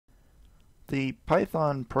The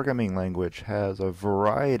Python programming language has a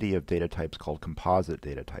variety of data types called composite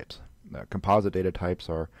data types. Composite data types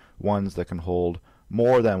are ones that can hold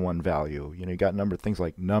more than one value. You got things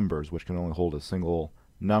like numbers, which can only hold a single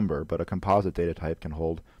number, but a composite data type can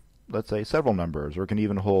hold, let's say, several numbers, or it can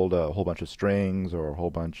even hold a whole bunch of strings or a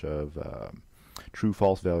whole bunch of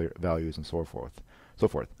true-false values and so forth.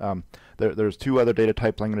 There's two other data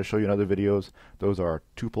types I'm going to show you in other videos. Those are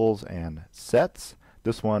tuples and sets.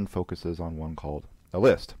 This one focuses on one called a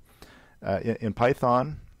list. In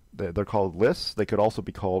Python, they're called lists. They could also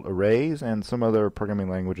be called arrays, and some other programming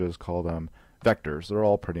languages call them vectors. They're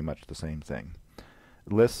all pretty much the same thing.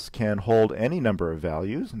 Lists can hold any number of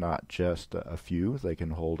values, not just a few. They can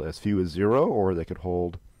hold as few as 0, or they could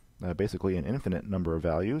hold basically an infinite number of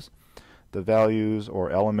values. The values or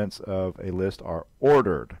elements of a list are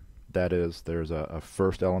ordered. That is, there's a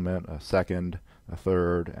first element, a second, a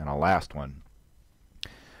third, and a last one.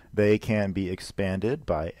 They can be expanded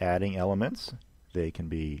by adding elements. They can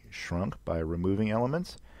be shrunk by removing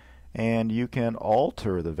elements. And you can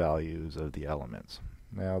alter the values of the elements.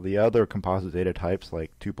 Now, the other composite data types,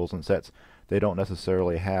 like tuples and sets, they don't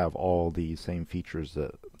necessarily have all the same features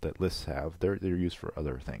that lists have. They're used for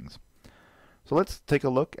other things. So let's take a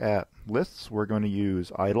look at lists. We're going to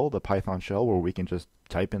use idle, the Python shell, where we can just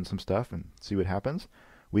type in some stuff and see what happens.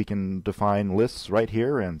 We can define lists right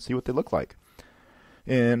here and see what they look like.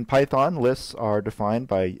 In Python, lists are defined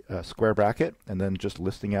by a square bracket and then just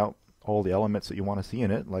listing out all the elements that you want to see in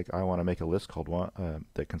it. Like I want to make a list called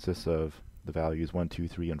that consists of the values 1, 2,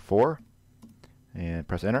 3, and 4. And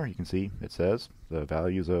press enter. You can see it says the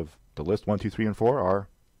values of the list 1, 2, 3, and 4 are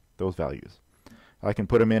those values. I can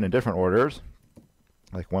put them in different orders,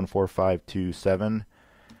 like 1, 4, 5, 2, 7,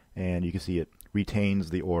 and you can see it retains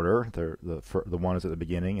the order. The 1 is at the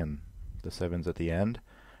beginning and the 7's at the end.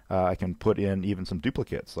 I can put in even some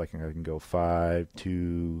duplicates, like I can go 5,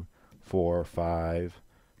 2, 4, 5,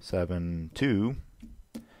 7, 2,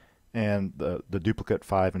 and the duplicate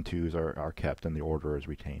 5 and 2's are kept and the order is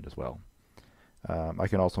retained as well. I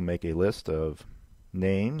can also make a list of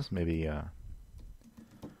names, maybe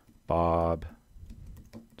Bob,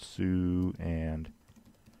 Sue, and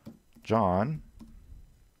John,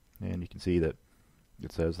 and you can see that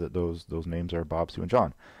it says that those names are Bob, Sue, and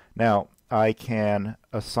John. Now, I can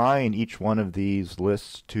assign each one of these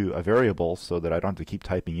lists to a variable so that I don't have to keep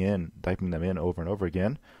typing them in over and over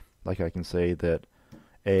again. Like I can say that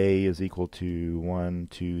A is equal to 1,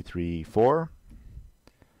 2, 3, 4,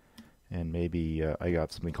 and maybe I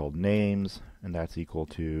got something called names, and that's equal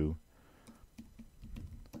to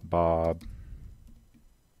Bob,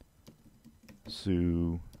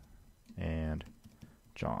 Sue, and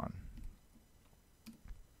John.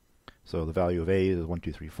 So the value of A is 1,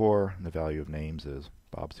 2, 3, 4, and the value of names is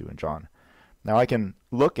Bob, Sue, and John. Now I can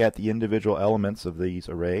look at the individual elements of these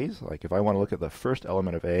arrays. Like if I want to look at the first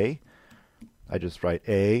element of A, I just write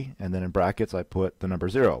A, and then in brackets I put the number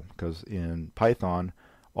 0, because in Python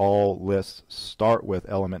all lists start with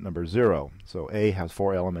element number 0. So A has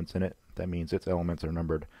 4 elements in it. That means its elements are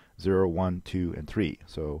numbered 0, 1, 2, and 3.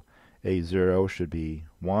 So A0 should be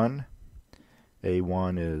 1,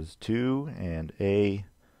 A1 is 2, and A3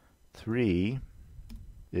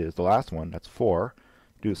 is the last one, that's 4.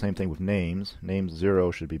 Do the same thing with names. Names 0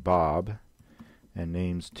 should be Bob, and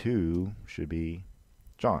names 2 should be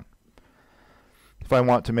John. If I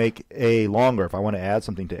want to make A longer, if I want to add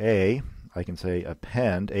something to A, I can say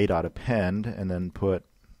append, A.append, and then put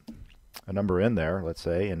a number in there, let's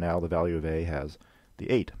say, and now the value of A has the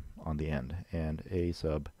 8 on the end, and A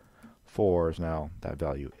sub 4 is now that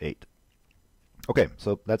value 8. Okay,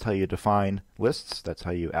 so that's how you define lists. That's how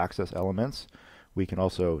you access elements. We can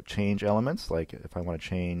also change elements, like if I want to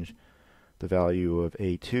change the value of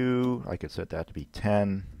A2, I could set that to be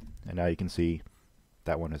 10, and now you can see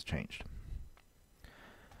that one has changed.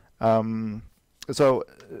 Listing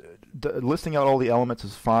out all the elements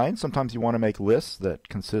is fine. Sometimes you want to make lists that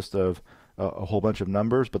consist of a whole bunch of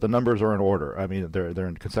numbers, but the numbers are in order. I mean, they're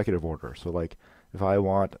in consecutive order. So like if I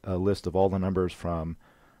want a list of all the numbers from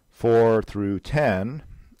 4 through 10,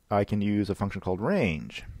 I can use a function called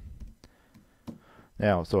range.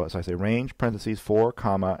 Now, so I say range, parentheses, 4,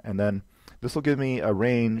 comma, and then this will give me a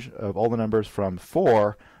range of all the numbers from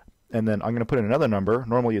 4, and then I'm going to put in another number.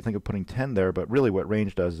 Normally you'd think of putting 10 there, but really what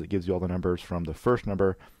range does is it gives you all the numbers from the first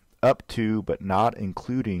number up to, but not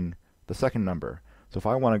including, the second number. So if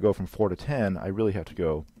I want to go from 4 to 10, I really have to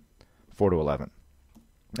go 4 to 11.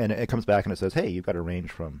 And it comes back and it says, hey, you've got a range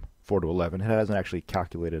from 4 to 11. It hasn't actually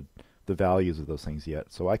calculated the values of those things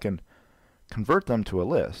yet. So I can convert them to a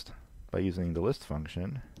list by using the list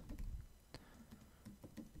function.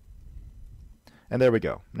 And there we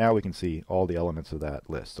go. Now we can see all the elements of that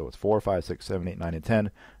list. So it's 4, 5, 6, 7, 8, 9, and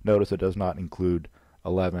 10. Notice it does not include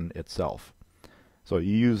 11 itself. So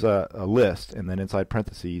you use a list, and then inside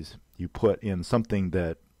parentheses you put in something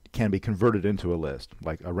that can be converted into a list,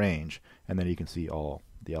 like a range, and then you can see all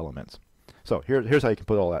the elements. So here's how you can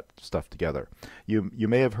put all that stuff together. You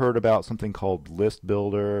may have heard about something called list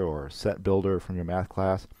builder or set builder from your math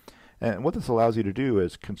class. And what this allows you to do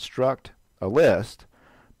is construct a list,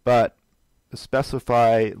 but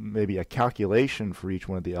specify maybe a calculation for each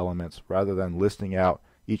one of the elements rather than listing out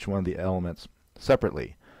each one of the elements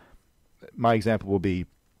separately. My example will be,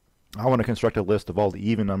 I want to construct a list of all the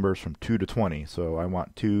even numbers from 2 to 20. So I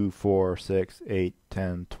want 2, 4, 6, 8,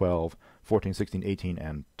 10, 12, 14, 16, 18,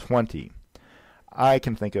 and 20. I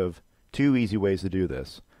can think of two easy ways to do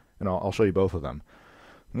this, and I'll show you both of them.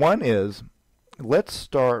 One is, let's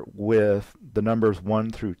start with the numbers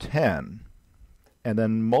 1 through 10, and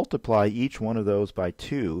then multiply each one of those by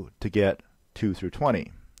 2 to get 2 through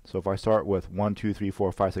 20. So if I start with 1, 2, 3,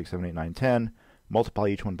 4, 5, 6, 7, 8, 9, 10, multiply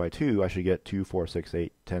each one by 2, I should get 2, 4, 6,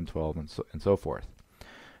 8, 10, 12, and so forth.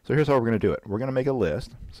 So here's how we're going to do it. We're going to make a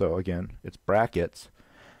list. So again, it's brackets.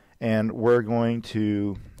 And we're going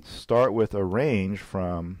to start with a range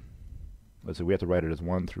from, let's see, we have to write it as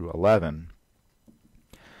 1 through 11.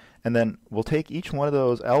 And then we'll take each one of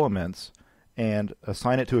those elements and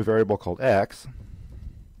assign it to a variable called x.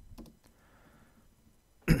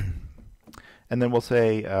 And then we'll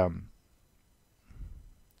say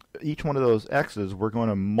each one of those x's, we're going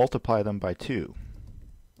to multiply them by 2.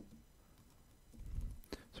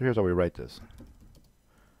 So here's how we write this.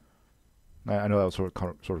 I know that was sort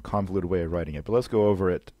of convoluted way of writing it, but let's go over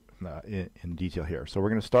it in detail here. So we're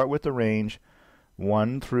going to start with the range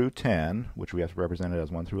 1 through 10, which we have to represent it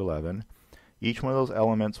as 1 through 11. Each one of those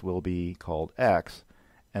elements will be called x,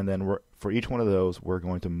 and then for each one of those, we're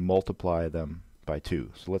going to multiply them by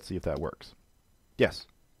 2. So let's see if that works. Yes,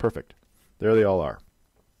 perfect. There they all are.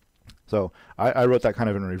 So I wrote that kind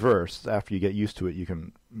of in reverse. After you get used to it, you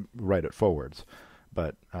can write it forwards.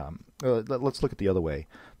 But let's look at the other way.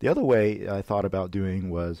 The other way I thought about doing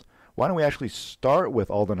was, why don't we actually start with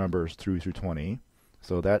all the numbers through 20?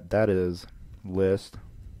 So that is list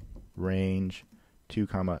range 2,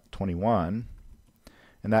 21,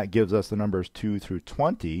 and that gives us the numbers 2 through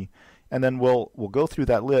 20. And then we'll go through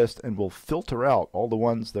that list and we'll filter out all the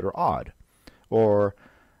ones that are odd. Or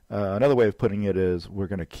another way of putting it is, we're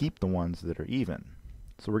going to keep the ones that are even.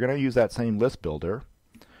 So we're going to use that same list builder.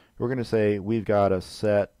 We're going to say we've got a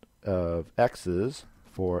set of x's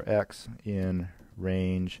for x in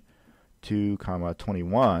range 2,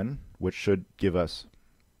 21, which should give us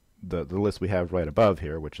the list we have right above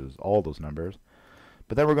here, which is all those numbers.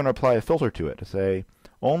 But then we're going to apply a filter to it to say,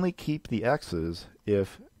 only keep the x's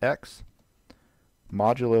if x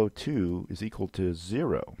modulo 2 is equal to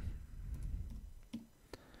 0.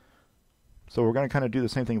 So we're going to kind of do the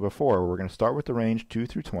same thing before. We're going to start with the range 2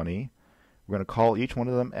 through 20. We're going to call each one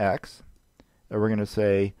of them x, and we're going to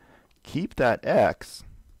say keep that x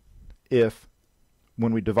if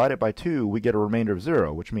when we divide it by 2 we get a remainder of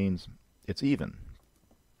 0, which means it's even.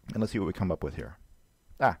 And let's see what we come up with here.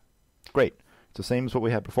 Great. It's the same as what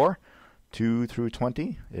we had before. 2 through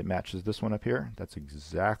 20. It matches this one up here. That's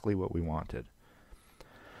exactly what we wanted.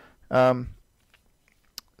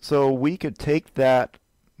 So we could take that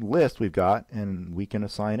list we've got and we can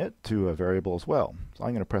assign it to a variable as well. So I'm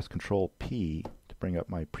going to press Control P to bring up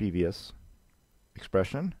my previous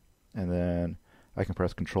expression, and then I can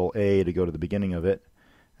press Control A to go to the beginning of it,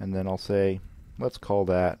 and then I'll say let's call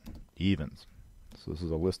that evens. So this is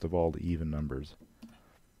a list of all the even numbers.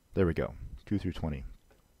 There we go, 2 through 20.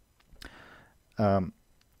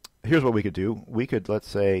 Here's what we could do. We could, let's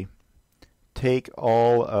say, take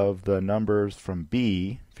all of the numbers from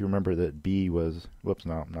B. If you remember that B was, whoops,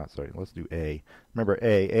 no, not sorry, let's do A. Remember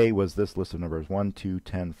A was this list of numbers 1, 2,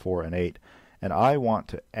 10, 4, and 8. And I want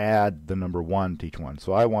to add the number 1 to each one.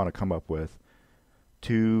 So I want to come up with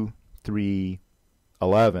 2, 3,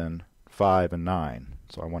 11, 5, and 9.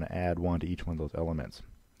 So I want to add 1 to each one of those elements.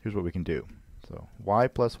 Here's what we can do. So y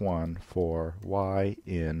plus 1 for y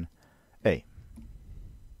in A.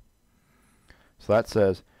 So that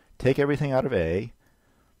says take everything out of A,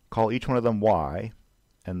 call each one of them y,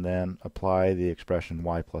 and then apply the expression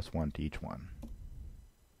y plus 1 to each one.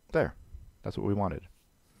 There. That's what we wanted.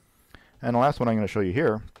 And the last one I'm going to show you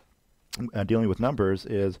here, dealing with numbers,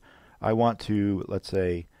 is I want to, let's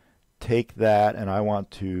say, take that and I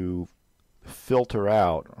want to filter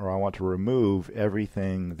out, or I want to remove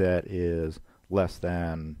everything that is less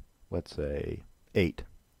than, let's say, 8.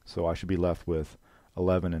 So I should be left with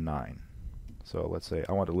 11 and 9. So let's say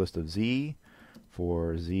I want a list of z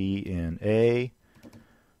for z in A,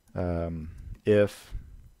 if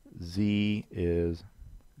z is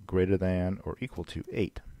greater than or equal to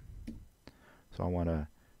 8. So I want to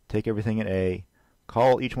take everything in A,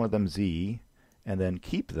 call each one of them z, and then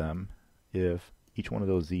keep them if each one of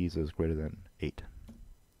those z's is greater than 8.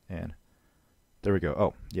 And there we go.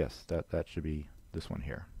 Oh, yes, that should be this one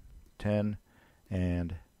here. 10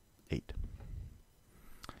 and 8.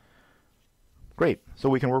 Great. So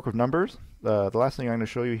we can work with numbers. The last thing I'm going to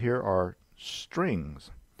show you here are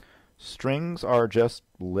strings. Strings are just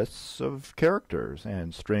lists of characters,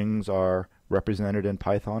 and strings are represented in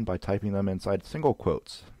Python by typing them inside single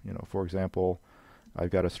quotes. You know, for example, I've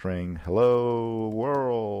got a string hello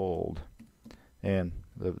world, and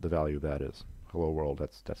the value of that is hello world.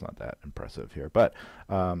 That's not that impressive here, but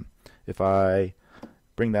if I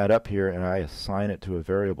bring that up here and I assign it to a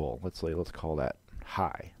variable, let's call that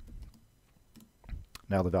hi.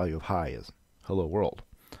 Now the value of hi is hello world.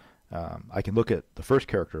 I can look at the first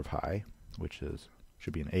character of hi, which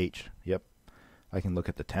should be an H. Yep. I can look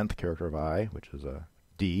at the 10th character of I, which is a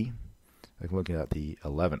D. I can look at the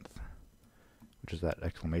 11th, which is that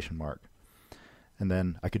exclamation mark. And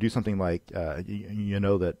then I could do something like, you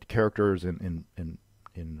know that characters in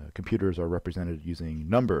computers are represented using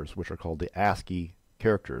numbers, which are called the Ascii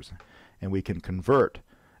characters. And we can convert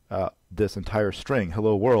this entire string,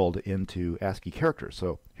 hello world, into Ascii characters.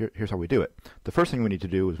 So here's how we do it. The first thing we need to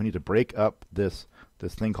do is we need to break up this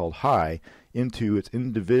thing called hi into its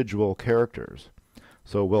individual characters.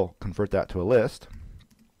 So we'll convert that to a list.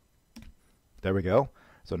 There we go.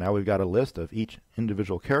 So now we've got a list of each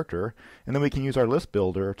individual character, and then we can use our list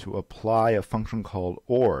builder to apply a function called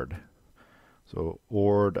ord. So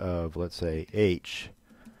ord of, let's say, h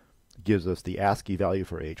gives us the ASCII value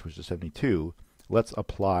for h, which is 72. Let's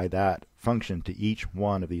apply that function to each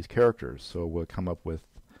one of these characters. So we'll come up with,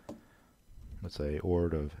 let's say,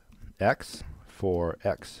 ord of x for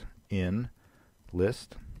x in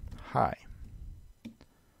list hi.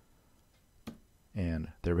 And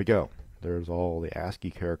there we go. There's all the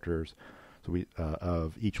ASCII characters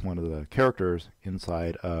of each one of the characters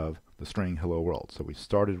inside of the string hello world. So we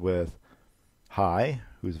started with hi,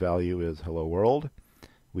 whose value is hello world.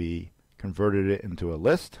 We converted it into a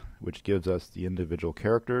list, which gives us the individual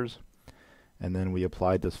characters. And then we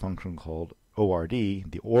applied this function called ord,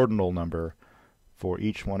 the ordinal number, for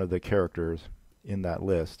each one of the characters in that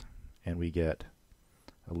list. And we get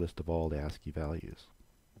a list of all the ASCII values.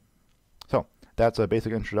 So that's a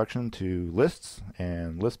basic introduction to lists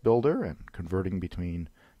and list builder and converting between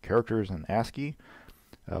characters and ASCII.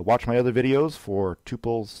 Watch my other videos for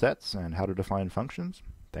tuple sets and how to define functions.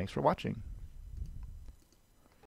 Thanks for watching.